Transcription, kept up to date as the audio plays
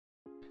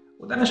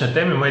U današnjoj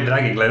temi, moji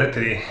dragi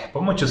gledatelji,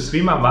 pomoću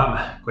svima vama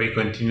koji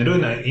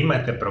kontinuirano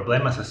imate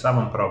problema sa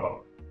samom probom.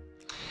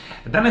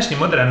 Današnji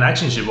moderan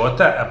način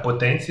života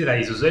potencira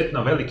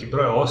izuzetno veliki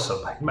broj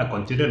osoba. Ima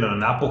kontinuiranu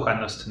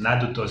napuhanost,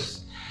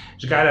 nadutost,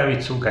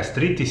 žgaravicu,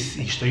 gastritis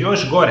i što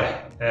još gore,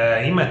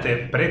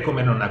 imate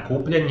prekomjerno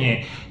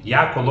nakupljanje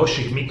jako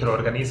loših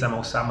mikroorganizama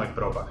u samoj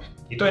probavi.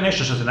 I to je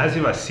nešto što se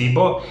naziva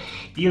SIBO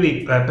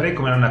ili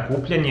prekomjerno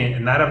nakupljanje,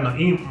 naravno,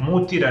 i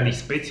mutiranih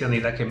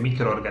specijalnih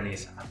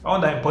mikroorganizama. Pa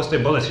onda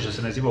postoje bolesti što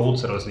se naziva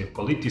ulcerozni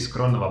kolitis,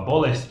 Crohnova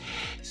bolest.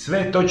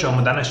 Sve to ću vam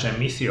u današnjoj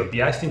emisiji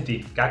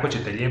objasniti kako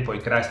ćete lijepo i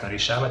krasno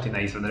rješavati na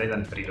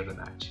izvanredan prirodan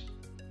način.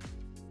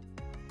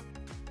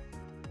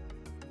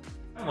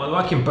 O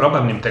ovakvim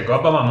probavnim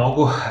tegobama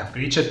mogu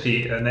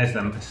pričati,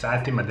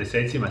 satima,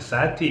 desecima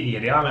sati,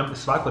 jer ja vam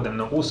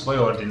svakodnevno u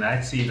svojoj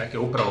ordinaciji,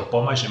 upravo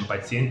pomažem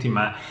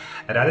pacijentima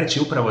radeći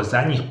upravo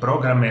za njih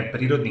programe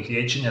prirodnih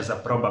liječenja za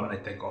probavne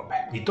tegobe.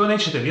 I to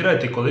nećete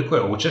vjerovati koliko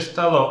je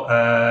učestalo.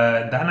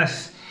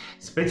 Danas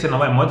specijalno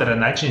ovaj modern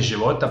način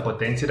života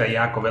potencira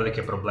jako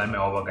velike probleme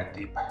ovoga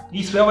tipa.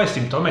 I sve ove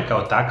simptome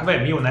kao takve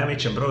vi u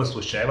najvećem broju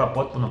slučajeva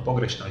potpuno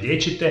pogrešno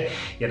liječite,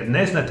 jer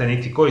ne znate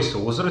niti koji su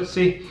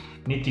uzroci,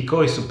 niti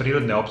koji su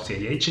prirodne opcije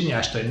liječenja,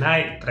 a što je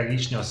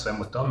najtragičnije o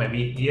svemu tome,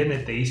 vi jedne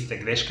te iste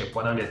greške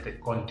ponavljate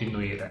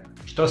kontinuirano.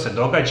 Što se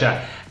događa?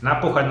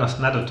 Napuhanost,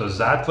 nadutost,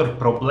 zatvor,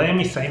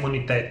 problemi sa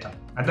imunitetom.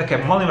 A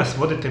molim vas,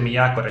 vodite mi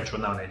jako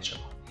računa o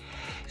nečemu.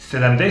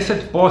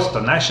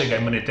 70%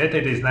 našeg imuniteta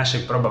ide iz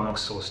našeg probavnog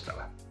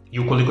sustava. I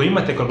ukoliko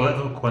imate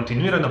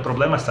kontinuirano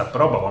problema sa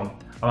probavom,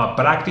 vama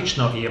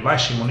praktično je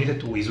vaš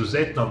imunitet u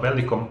izuzetno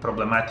velikom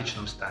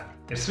problematičnom stanju.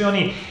 Jer svi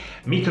oni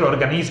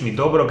mikroorganizmi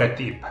dobroga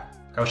tipa,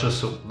 kao što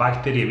su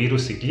bakterije,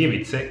 virusi,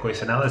 gljivice, koje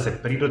se nalaze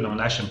prirodno u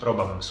našem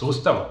probavnom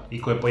sustavu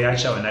i koje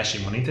pojačavaju naš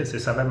imunitet, se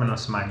sa vremenom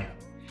smanjuju.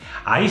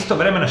 A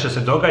istovremeno što se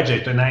događa,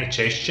 i to je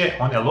najčešće,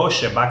 one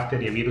loše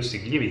bakterije, virusi,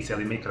 gljivice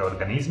ili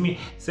mikroorganizmi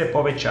se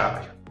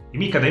povećavaju. I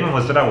mi kada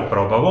imamo zdravu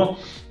probavu,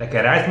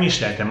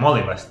 razmišljajte,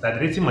 molim vas, da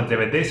recimo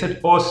 90%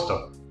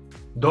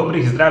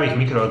 dobrih zdravih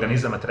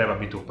mikroorganizama treba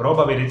biti u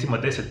probavi, recimo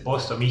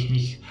 10% mi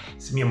njih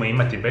smijemo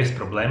imati bez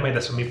problema i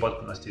da su mi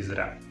potpunosti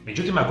zdravi.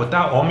 Međutim, ako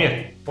ta omjer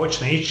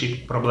počne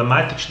ići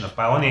problematično,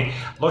 pa oni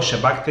loše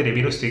bakterije,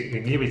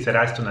 virusi, gljivice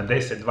rastu na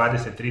 10, 20,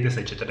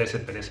 30, 40,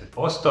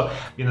 50%,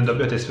 vi nam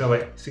dobijate sve ove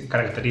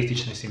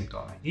karakteristične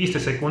simptome. Iste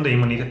sekunde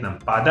imunitet nam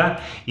pada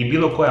i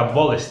bilo koja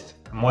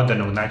bolest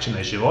modernog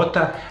načina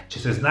života će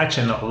se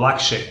značajno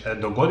lakše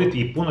dogoditi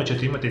i puno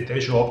ćete imati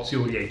težu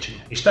opciju liječenja.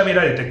 I šta vi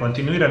radite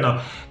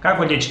kontinuirano?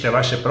 Kako liječite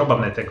vaše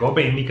probavne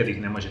tegobe i nikad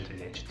ih ne možete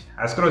liječiti?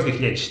 A skroz ih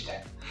liječite.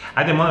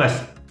 Ajde, molim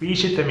vas,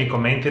 pišite mi,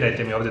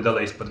 komentirajte mi ovdje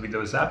dole ispod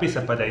video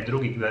zapisa pa da i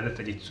drugi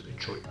gledatelji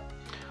čuju.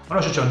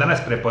 Ono što ću vam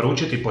danas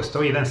preporučiti,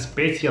 postoji jedan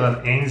specijalan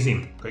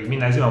enzim kojeg mi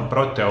nazivamo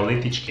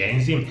proteolitički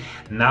enzim,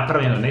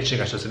 napravljen od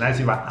nečega što se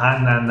naziva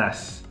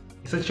ananas.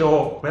 I sad će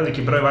ovo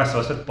veliki broj vas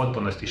ostati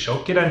potpunosti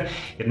šokiran,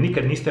 jer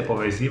nikad niste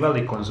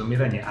povezivali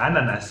konzumiranje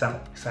ananasa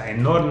sa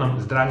enormnom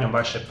zdravljem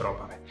vaše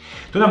probave.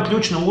 Tu nam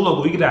ključnu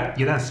ulogu igra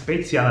jedan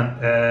specijalan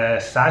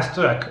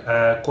sastojak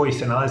koji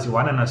se nalazi u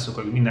ananasu,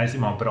 kojeg mi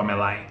nazivamo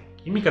bromelain.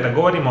 I mi kada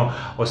govorimo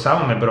o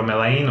samome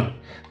bromelainu,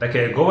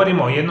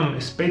 govorimo o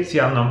jednom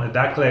specijalnom,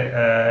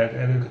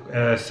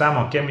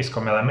 samo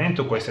kemijskom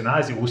elementu koji se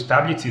nalazi u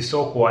stabljici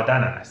soku od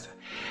ananasa.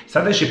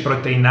 Sadrži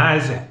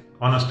proteinaze,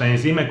 odnosno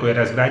enzime koje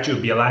razgrađuju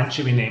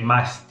bjelančevine i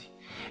masti.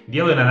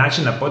 Djeluje na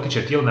način da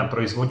potiče tijelo na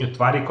proizvodnju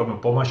tvari koje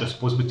mu pomažu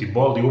spustiti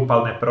bol i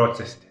upalne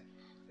procese.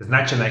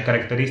 Značajna je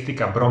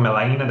karakteristika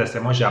bromelaina da se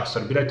može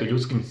apsorbirati u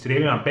ljudskim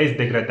crijevima bez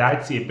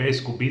degradacije,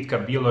 bez gubitka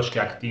biološke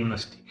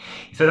aktivnosti.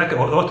 I sad,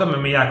 o tome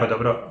mi jako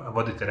dobro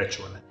vodite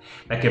računa.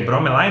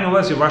 Bromelain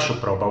ulazi u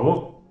vašu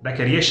probavu,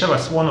 rješava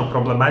svu onu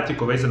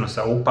problematiku vezano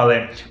sa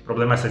upale,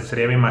 problema sa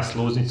crijevima,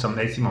 sluznicom,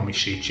 recimo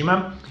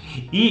mišićima.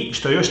 I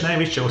što je još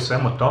najviše u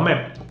svemu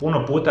tome,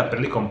 puno puta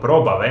prilikom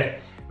probave,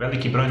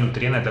 veliki broj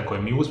nutrijenata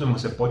koje mi uzmemo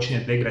se počinje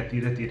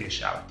degradirati i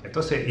rješavati.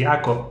 To se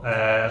jako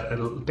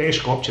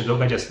teško uopće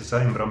događa sa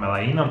samim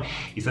bromelainom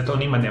i zato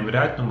on ima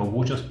nevjerojatnu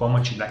mogućnost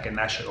pomoći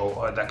našoj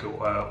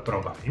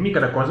probavi. I mi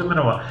kada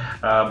konzumiramo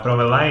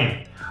bromelain,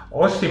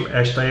 osim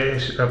što je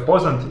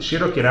poznat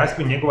široki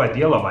raspon njegova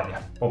djelovanja,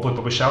 poput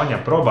poboljšavanja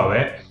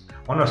probave,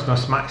 odnosno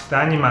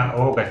stanjima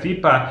ovoga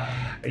tipa,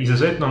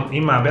 izuzetno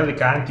ima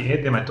velika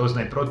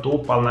antiedematozna i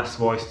protuupalna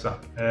svojstva.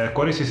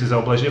 Koristi se za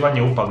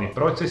ublaživanje upalnih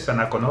procesa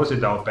nakon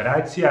ozljeda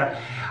operacija,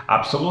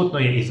 apsolutno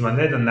je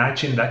izvanredan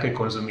način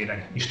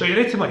konzumiranja. I što je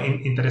recimo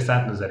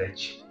interesantno za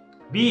reći,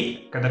 vi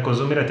kada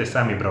konzumirate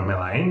sami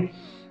bromelain,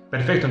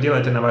 perfektno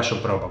djelujete na vašu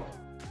probavu.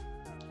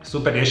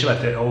 Super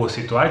rješavate ovu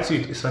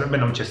situaciju i s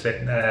vremenom će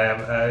se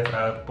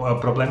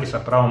problemi sa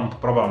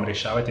probavom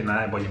rješavati na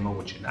najbolji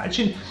mogući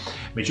način.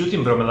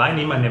 Međutim, bromelain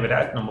ima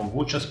nevjerojatnu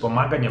mogućnost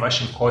pomaganja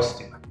vašim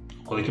kostima.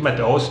 Ukoliko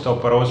imate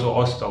osteoporozu,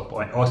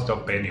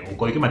 osteopeniju,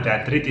 ukoliko imate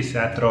artritise,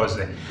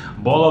 artroze,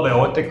 bolove,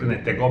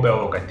 otekline, tegobe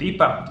ovoga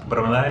tipa,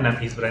 bromelain nam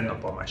izvanredno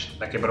pomaže.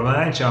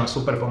 Bromelain će vam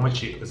super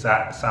pomoći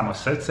za samo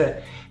srce,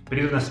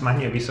 prirodno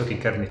smanjuje visoki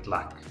krvni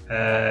tlak,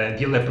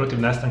 djeluje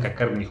protiv nastanka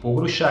krvnih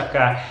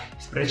ugrušaka,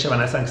 sprečava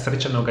nastanak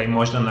srčanog i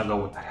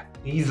moždanog udara.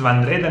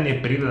 Izvanredan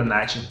je prirodan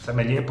način, sad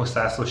me lijepo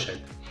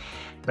saslušajte,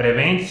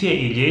 prevencije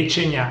i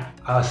liječenja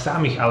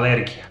samih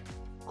alergija.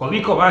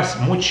 Koliko vas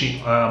muči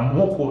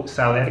muku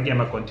sa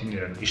alergijama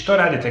kontinuirano? I što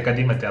radite kad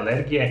imate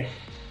alergije?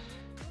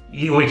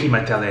 I uvijek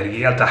imate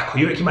alergije, jel tako?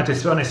 I uvijek imate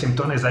sve one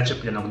simptome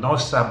začepljenog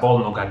nosa,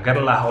 bolnog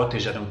grla,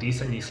 otežanog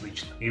disanja i sl.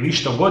 I vi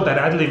što god da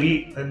radili,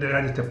 vi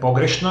radite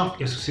pogrešno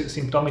jer su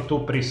simptomi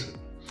tu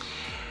prisutni.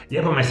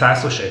 Lijepo me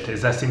saslušajte,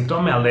 za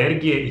simptome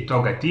alergije i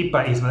toga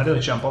tipa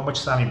izvanredno će vam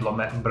pomoći sami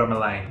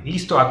bromelain.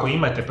 Isto ako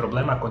imate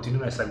problema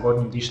kontinuirano sa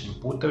gornjim dišnim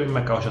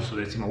putevima, kao što su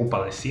recimo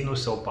upale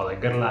sinusa, upale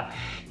grla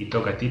i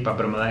toga tipa,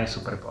 bromelain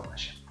super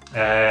pomaže.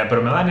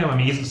 Bromelain vam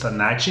je izvrstan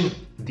način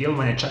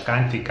djelovanja, čak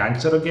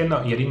antikancerogeno,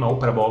 jer ima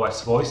upravo ova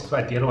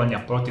svojstva djelovanja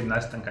protiv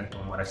nastanka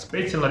tumora.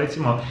 Specijalno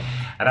recimo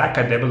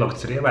raka debelog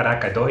crijeva,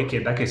 raka dojke,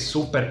 dakle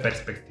super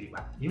perspektiva.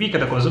 I vi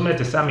kada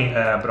konzumirate sami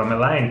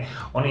bromelain,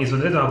 on je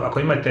izvanredno ako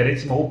imate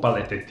recimo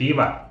upale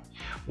tetiva,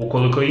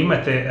 ukoliko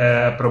imate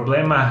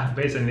problema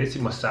vezani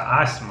recimo sa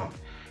astmom,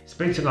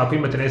 specijalno ako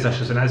imate nešto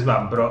što se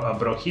naziva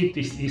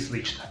bronhitis i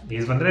slično.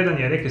 Izvanredan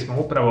je, rekli smo,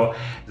 upravo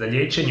za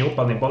liječenje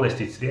upalnih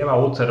bolesti crijeva,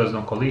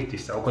 ulceroznog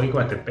kolitisa, ukoliko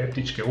imate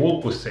peptičke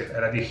ulkuse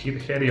radi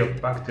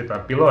Helicobacter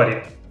pylori,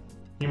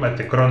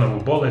 imate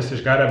Crohnovu bolest,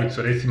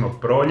 žgaravicu, recimo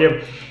proljev,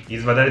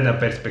 izvanredna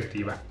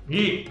perspektiva.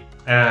 I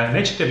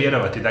nećete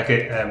vjerovati,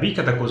 dakle, vi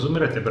kada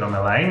konzumirate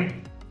bromelain,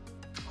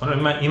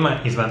 ono ima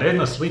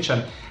izvanredno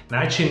sličan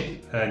način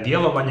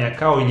djelovanja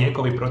kao i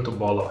lijekovi protiv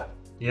bolova.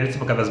 Jer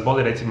recimo kada vas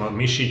boli recimo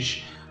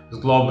mišić,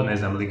 zglob, ne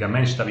znam,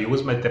 ligament, šta vi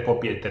uzmete,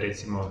 popijete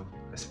recimo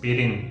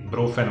aspirin,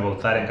 brufen,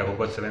 voltaren, kako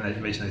god se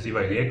već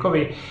nazivaju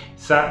lijekovi,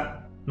 sa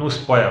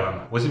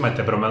nuspojavama.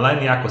 Uzimate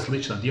bromelain, jako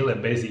slično djeluje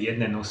bez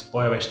jedne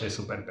nuspojave, što je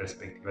super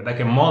perspektiva.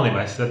 Dakle, molim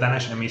vas, za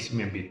današnju emisiju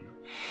mi je bitno.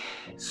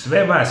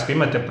 Sve vas koji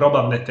imate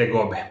probavne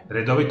tegobe,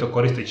 redovito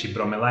koristeći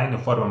bromelain u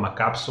formama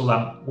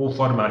kapsula, u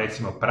formama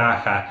recimo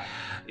praha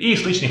i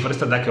sličnih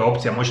vrsta, dakle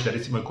opcija, možete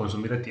recimo i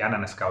konzumirati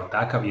ananas kao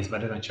takav i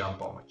izvanredno će vam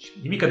pomoći.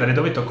 I vi kada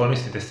redovito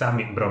koristite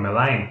sami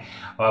bromelain,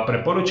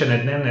 preporučene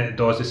dnevne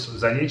doze su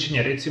za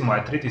liječenje recimo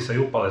artritisa i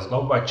upale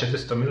zglobova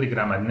 400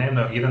 mg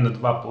dnevno 1 do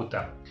 2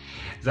 puta.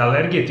 Za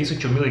alergije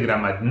 1000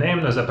 mg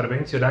dnevno, za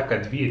prevenciju raka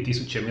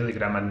 2000 mg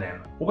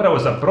dnevno. Upravo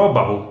za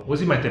probavu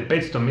uzimajte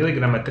 500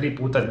 mg 3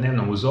 puta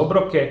dnevno uz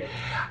obroke.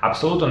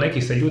 Apsolutno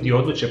neki se ljudi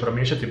odluče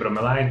promiješati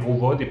bromelain u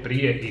vodi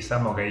prije i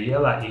samoga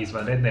jela i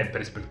izvanredna je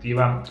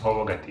perspektiva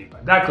ovoga tipa.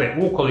 Dakle,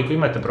 ukoliko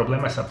imate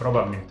problema sa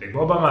probavnim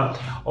tegobama,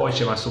 ovo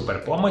će vam super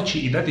pomoći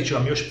i dati ću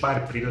vam još par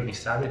prirodnih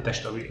savjeta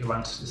što bi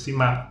vam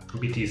svima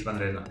biti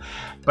izvanredno.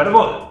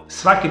 Prvo,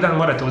 svaki dan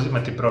morate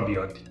uzimati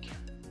probiotike.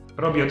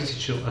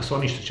 Probiotici su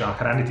oni što će vam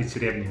hraniti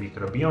crijevni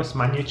mikrobiom,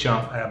 smanjit će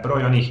vam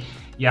broj onih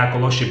jako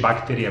loših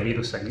bakterija,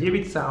 virusa,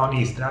 gljivica, a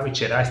oni zdravit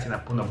će rasti na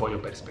puno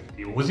bolju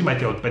perspektivu.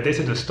 Uzimajte od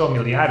 50 do 100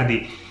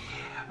 milijardi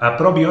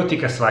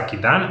probiotika svaki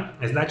dan,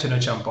 značajno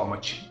će vam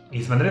pomoći.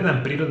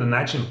 Izvanredan prirodan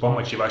način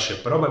pomoći vašoj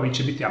probavi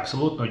će biti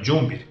apsolutno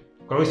džumbir.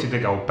 Koristite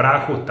ga u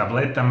prahu,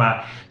 tabletama,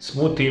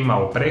 smutijima,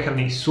 u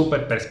prehrani, super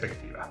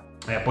perspektiva.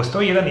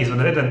 Postoji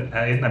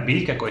jedna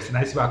biljka koja se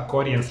naziva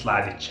korijen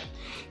sladića.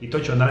 I to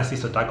ću vam danas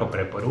isto tako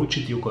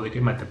preporučiti ukoliko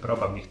imate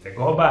probavnih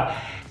tegoba.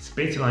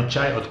 Specijalan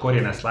čaj od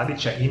korijena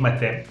sladića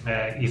imate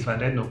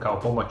izvanrednu kao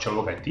pomoć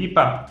ovoga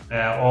tipa.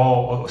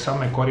 O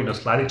samome korijenu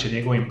sladića,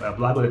 njegovim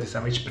blagodati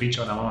sam već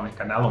pričao na mom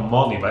kanalu.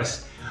 Molim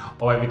vas,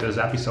 ovaj video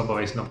zapis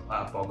obavezno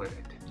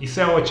pogledajte. I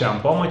sve ovo će vam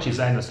pomoći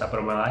zajedno sa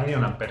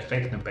bromelainom na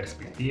perfektnoj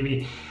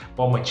perspektivi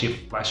pomoći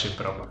vašoj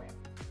probavi.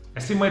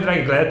 Svi moji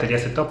dragi gledatelji, ja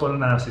se toplo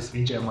nadam da vam se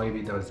sviđaju moji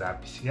video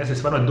zapisi. Ja se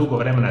stvarno dugo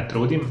vremena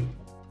trudim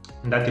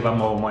dati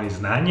vam ovo moje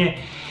znanje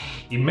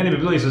i meni bi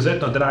bilo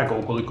izuzetno drago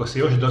ukoliko se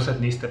još do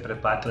sad niste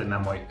pretplatili na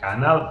moj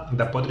kanal,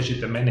 da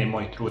podržite mene i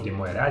moj trud i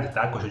moj rad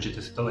tako što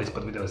ćete se dole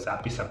ispod video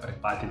zapisa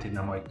pretplatiti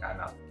na moj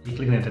kanal i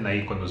kliknete na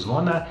ikonu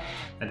zvona.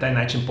 Na taj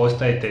način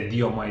postajete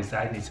dio moje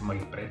zajednice,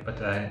 mojih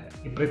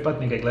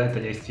pretplatnika i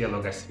gledatelja iz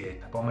cijeloga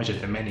svijeta.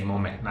 Pomažete meni i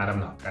mome,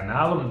 naravno,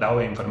 kanalu da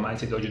ove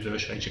informacije dođu do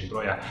još većeg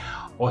broja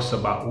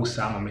osoba u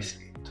samome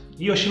svijetu.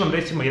 I još imam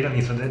recimo jedan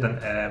izvanredan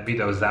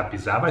video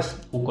zapis za vas.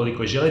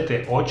 Ukoliko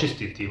želite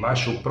očistiti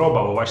vašu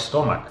probavu, vaš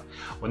stomak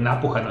od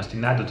napuhanosti,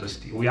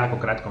 nadutosti u jako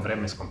kratkom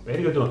vremenskom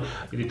periodu,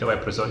 vidite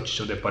ovaj prozorčić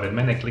ovdje pored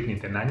mene,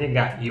 kliknite na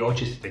njega i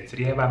očistite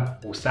crijeva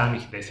u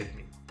samih 10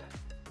 minuta.